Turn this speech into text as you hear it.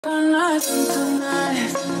Tonight and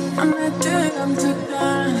tonight, I'm not doing to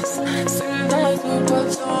dance. Still like a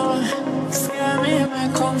patrol, scare me and my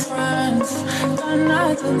conference.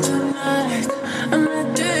 Tonight and tonight, I'm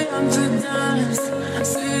not doing to dance.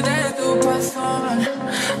 Still like a patrol,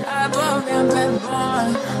 I bought me a bed boy.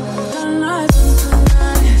 Tonight and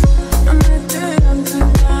tonight, I'm not doing to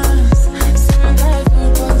dance. Still like a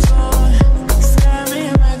patrol, scare me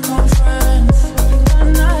and my conference.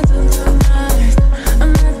 Tonight and tonight,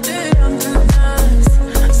 I'm not doing to dance.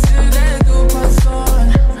 Still like a patrol,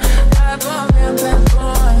 I bought me a bed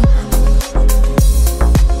boy.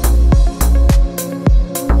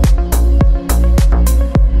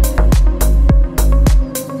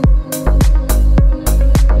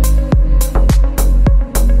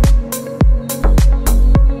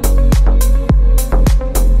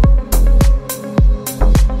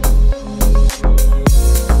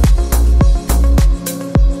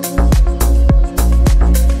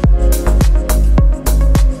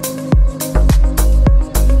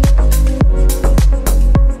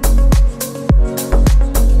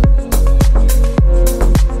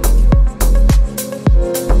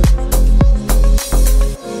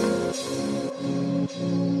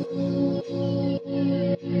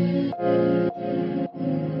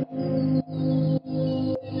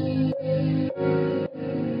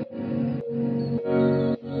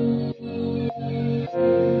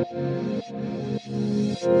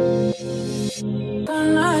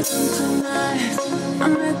 Tonight and tonight,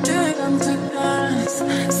 I'm not doing to dance.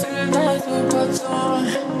 Still like a patrol,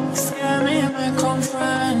 scare me and my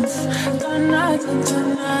conference. Tonight and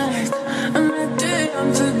tonight, I'm not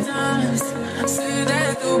doing to dance. Still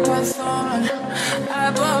like a patrol,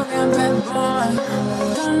 I bought me a bed boy.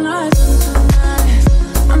 Tonight and tonight,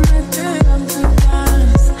 I'm not doing to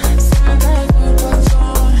dance. Still like a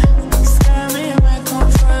patrol, scare me and my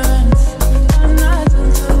conference. Tonight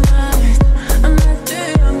and tonight, I'm not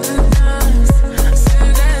doing to dance.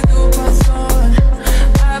 Still like a patrol,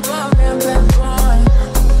 I bought me a bed boy.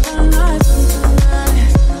 Tonight and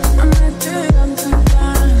tonight, I'm not doing to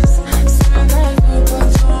dance. Still like a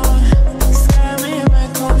patrol,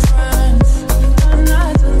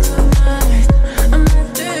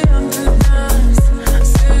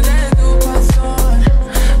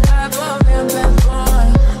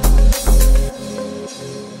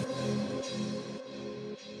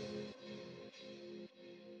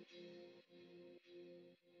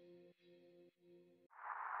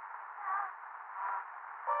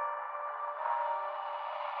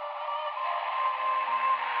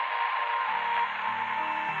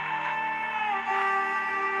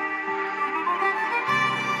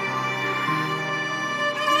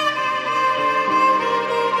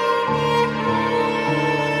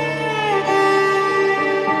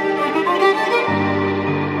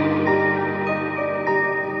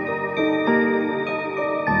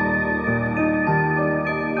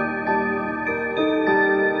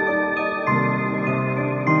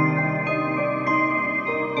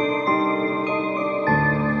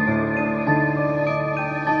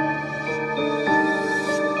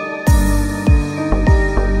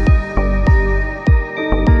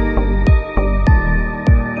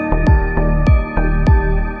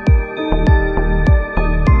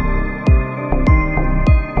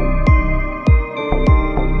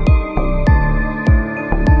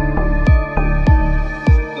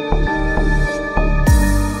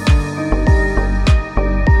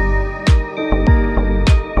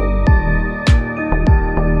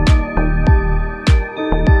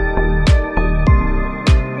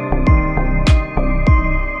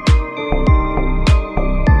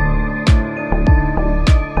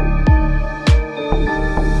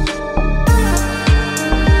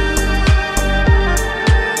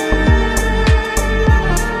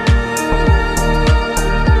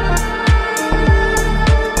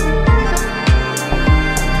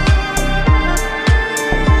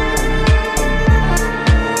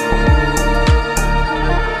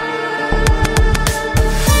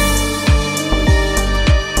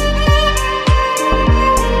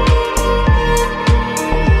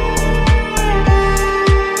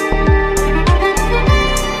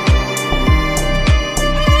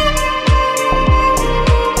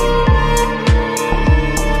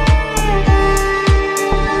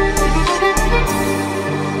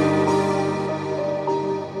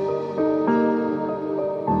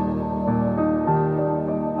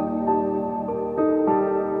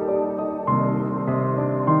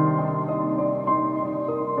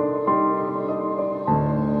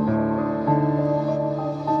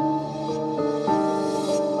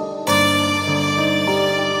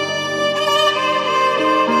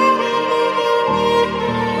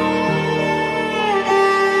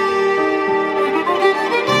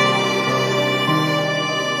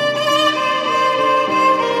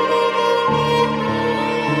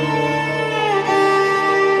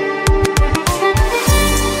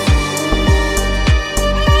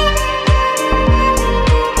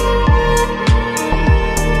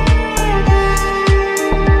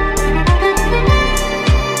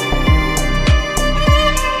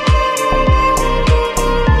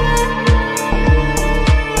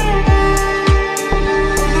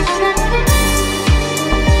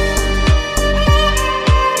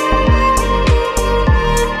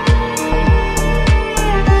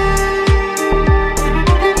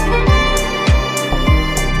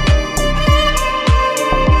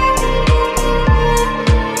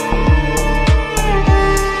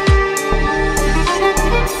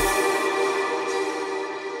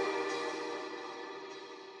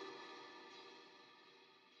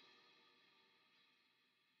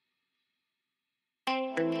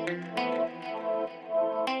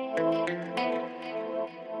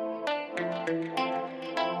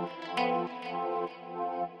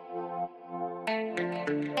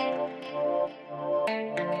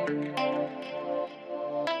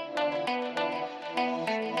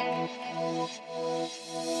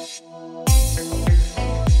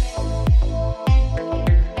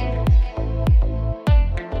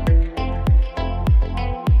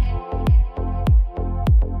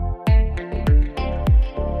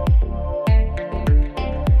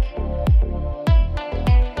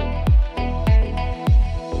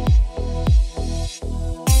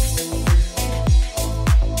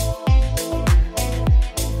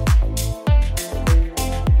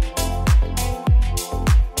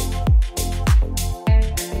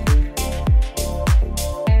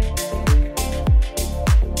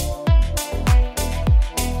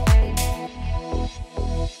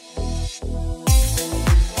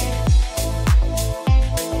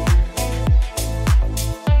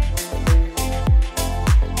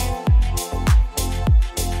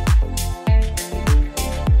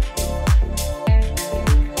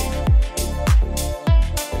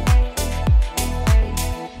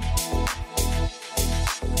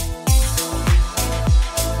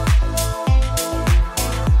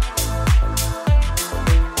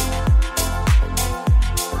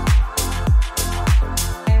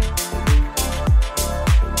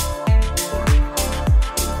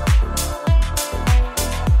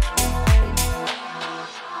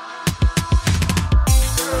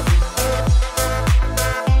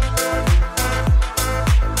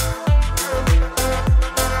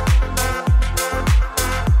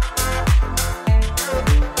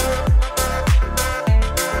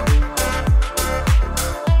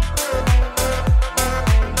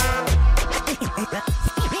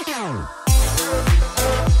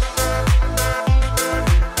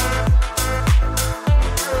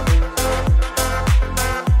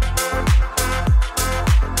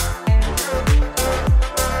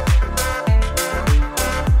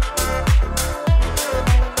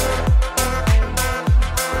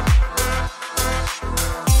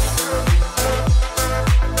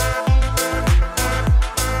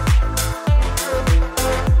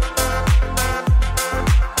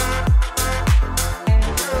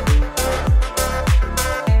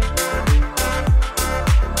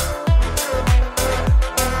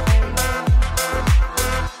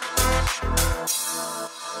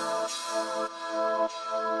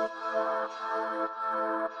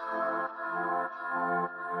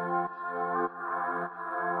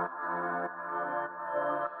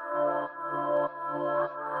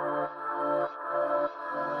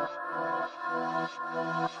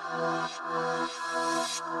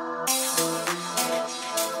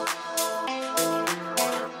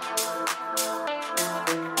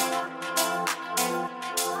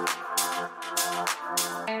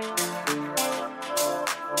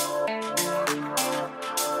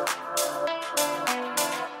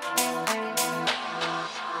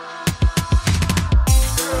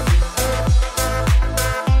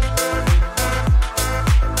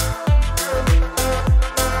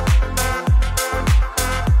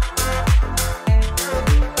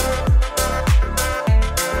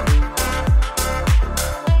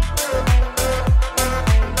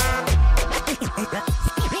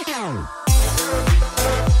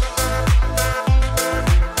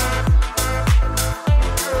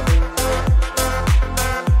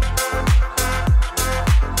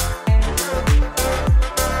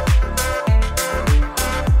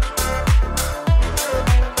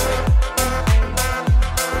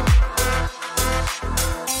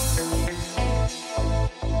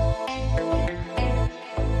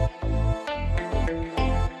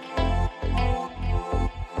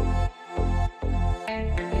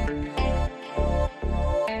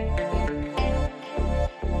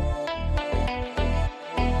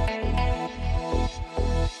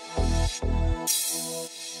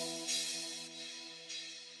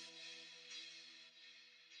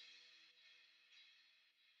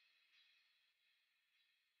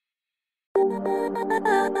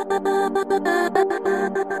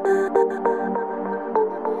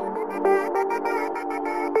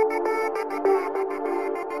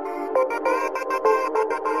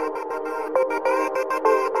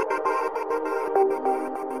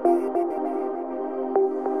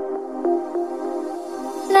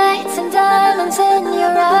 Lights and diamonds in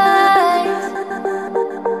your eyes.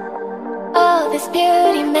 All this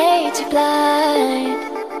beauty made you blind.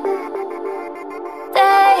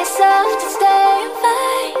 Tell yourself to stay and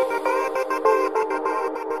fight.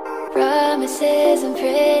 Promises and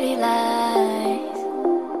pretty lies.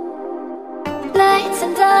 Lights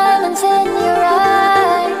and diamonds in your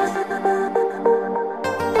eyes.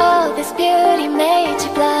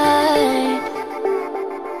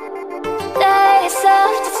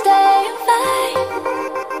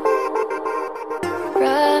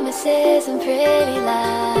 Promises and pretty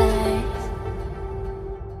lies.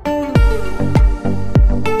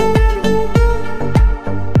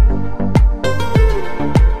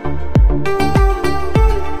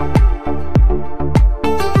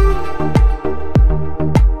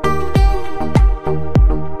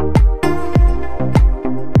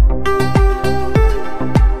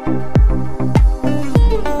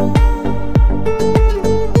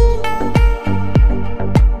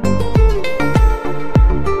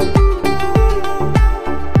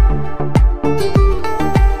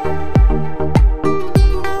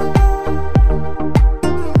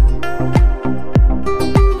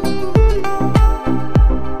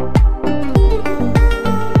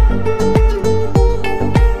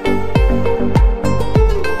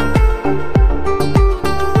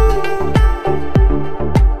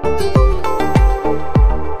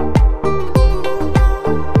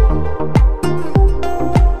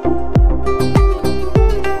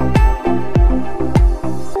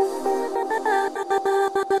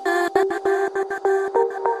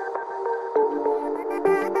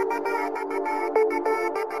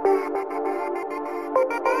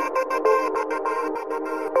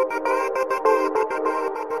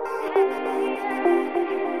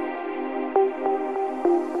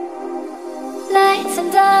 Lights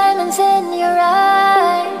and diamonds in your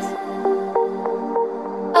eyes.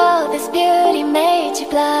 Oh, this beauty made you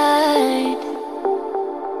blind.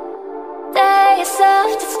 Dare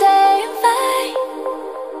yourself to stay and fight.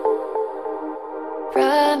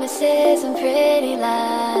 Promises and pretty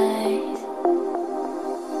lies.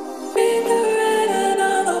 Be the writing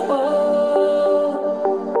on the wall.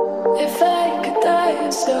 If I could die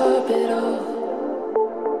and stop it all.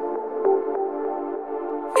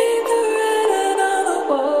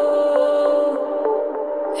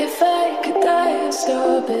 If I could die and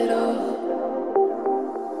stop it all.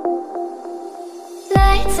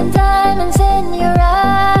 Lights and diamonds in your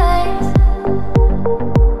eyes.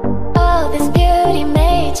 Oh, this beauty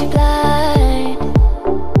made you blind.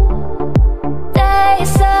 Dare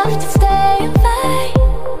yourself to stay and fight.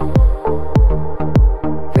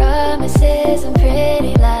 Promises and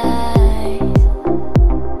pretty lies.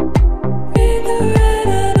 Be the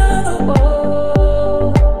writing on the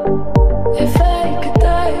wall. If I could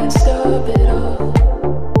die and stop it all.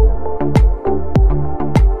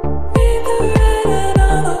 Be the writing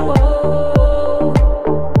on the wall.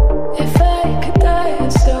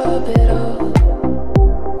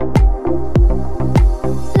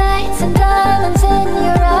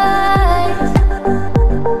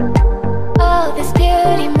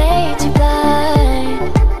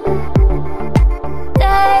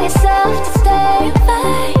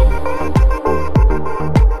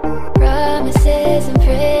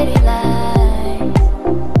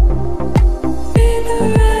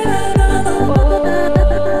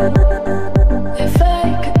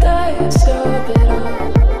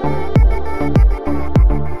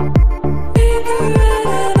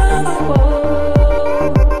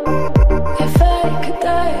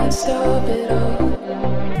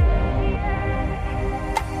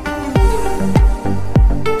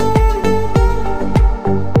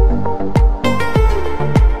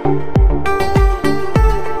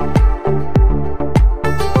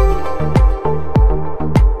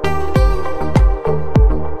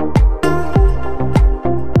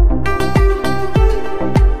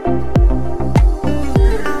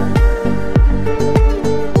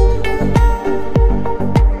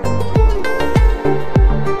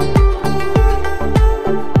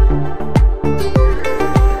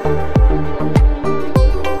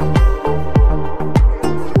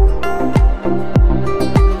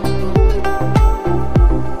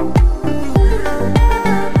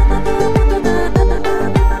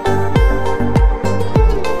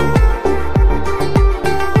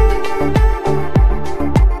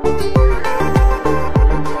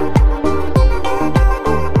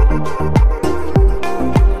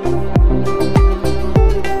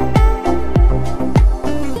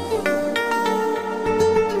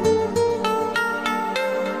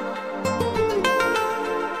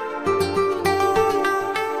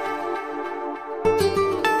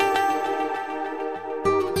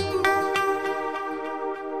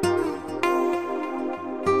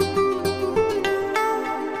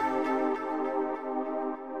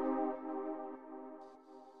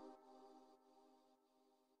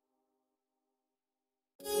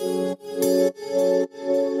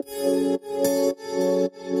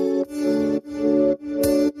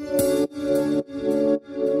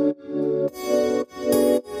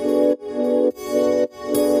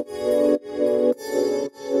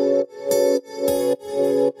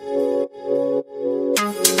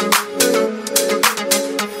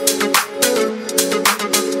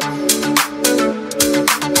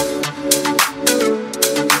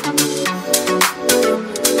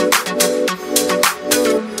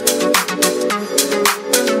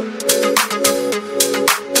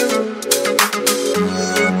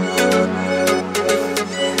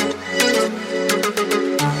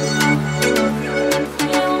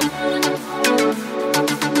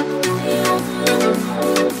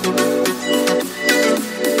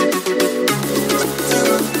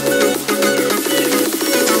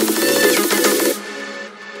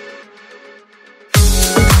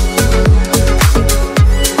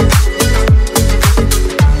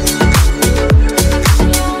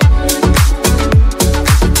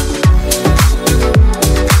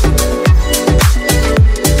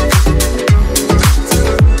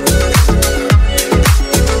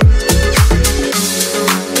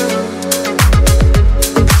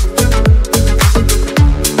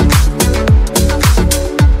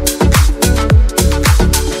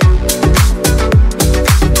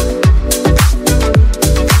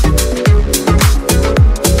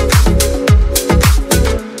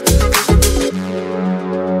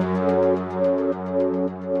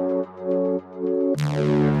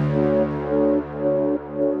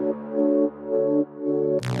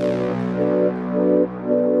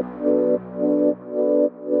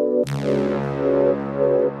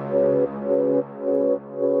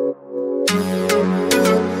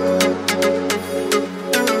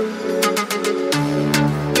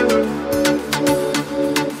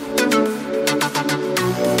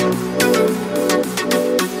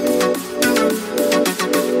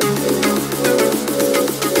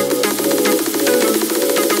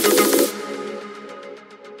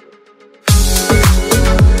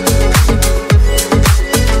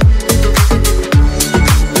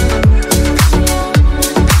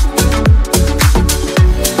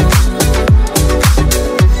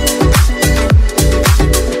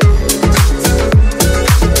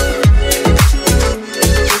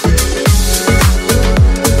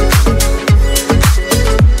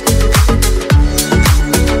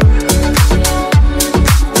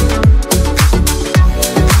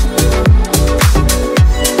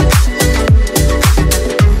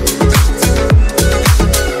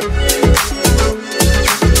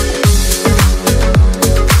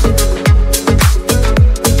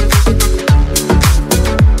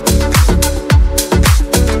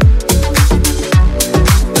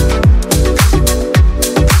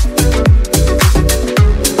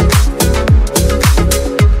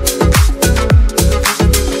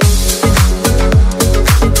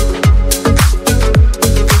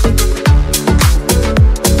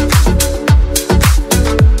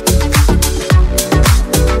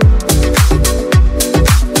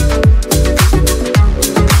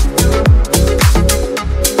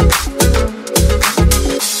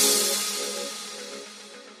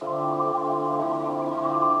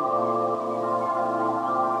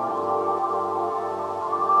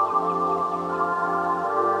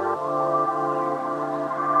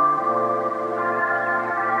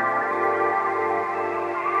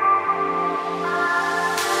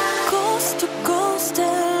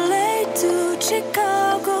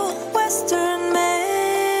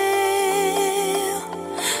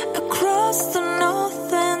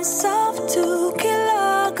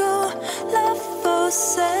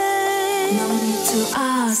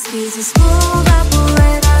 He's a smooth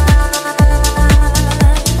operator,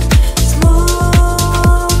 smooth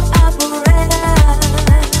operator,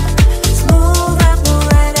 smooth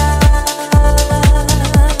operator,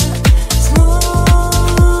 smooth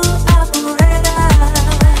operator.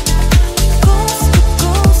 Coast to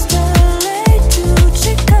coast, LA to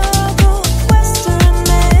Chicago, Western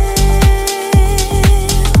Mail,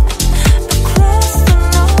 across the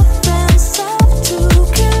north and south to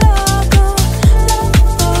Chicago.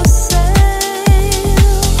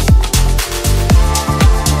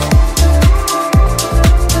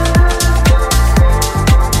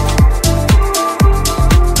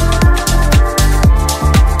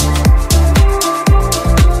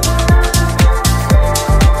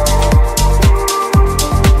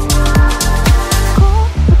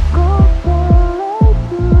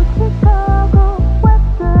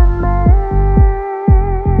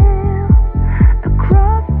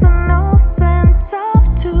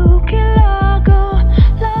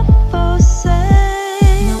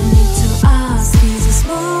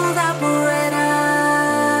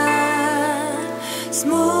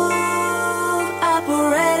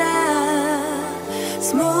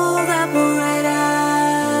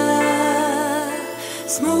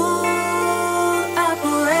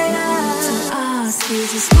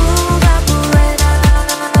 He's a smooth operator,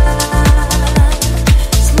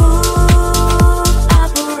 smooth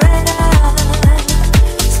operator,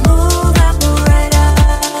 smooth operator, smooth operator,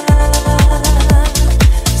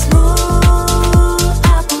 smooth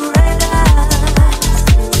operator,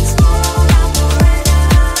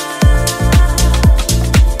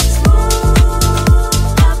 smooth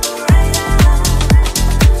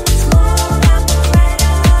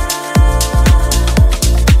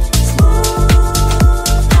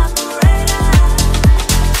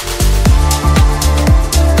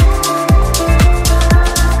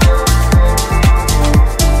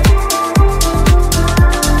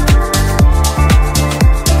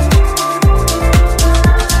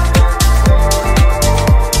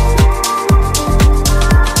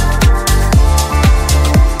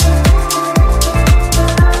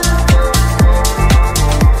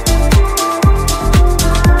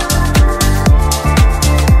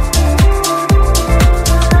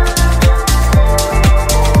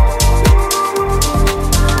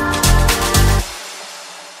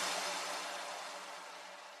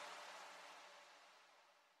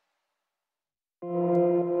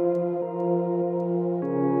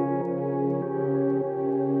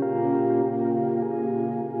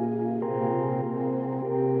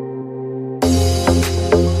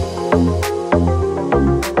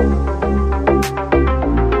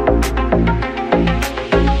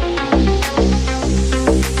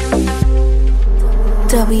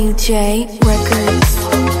WJ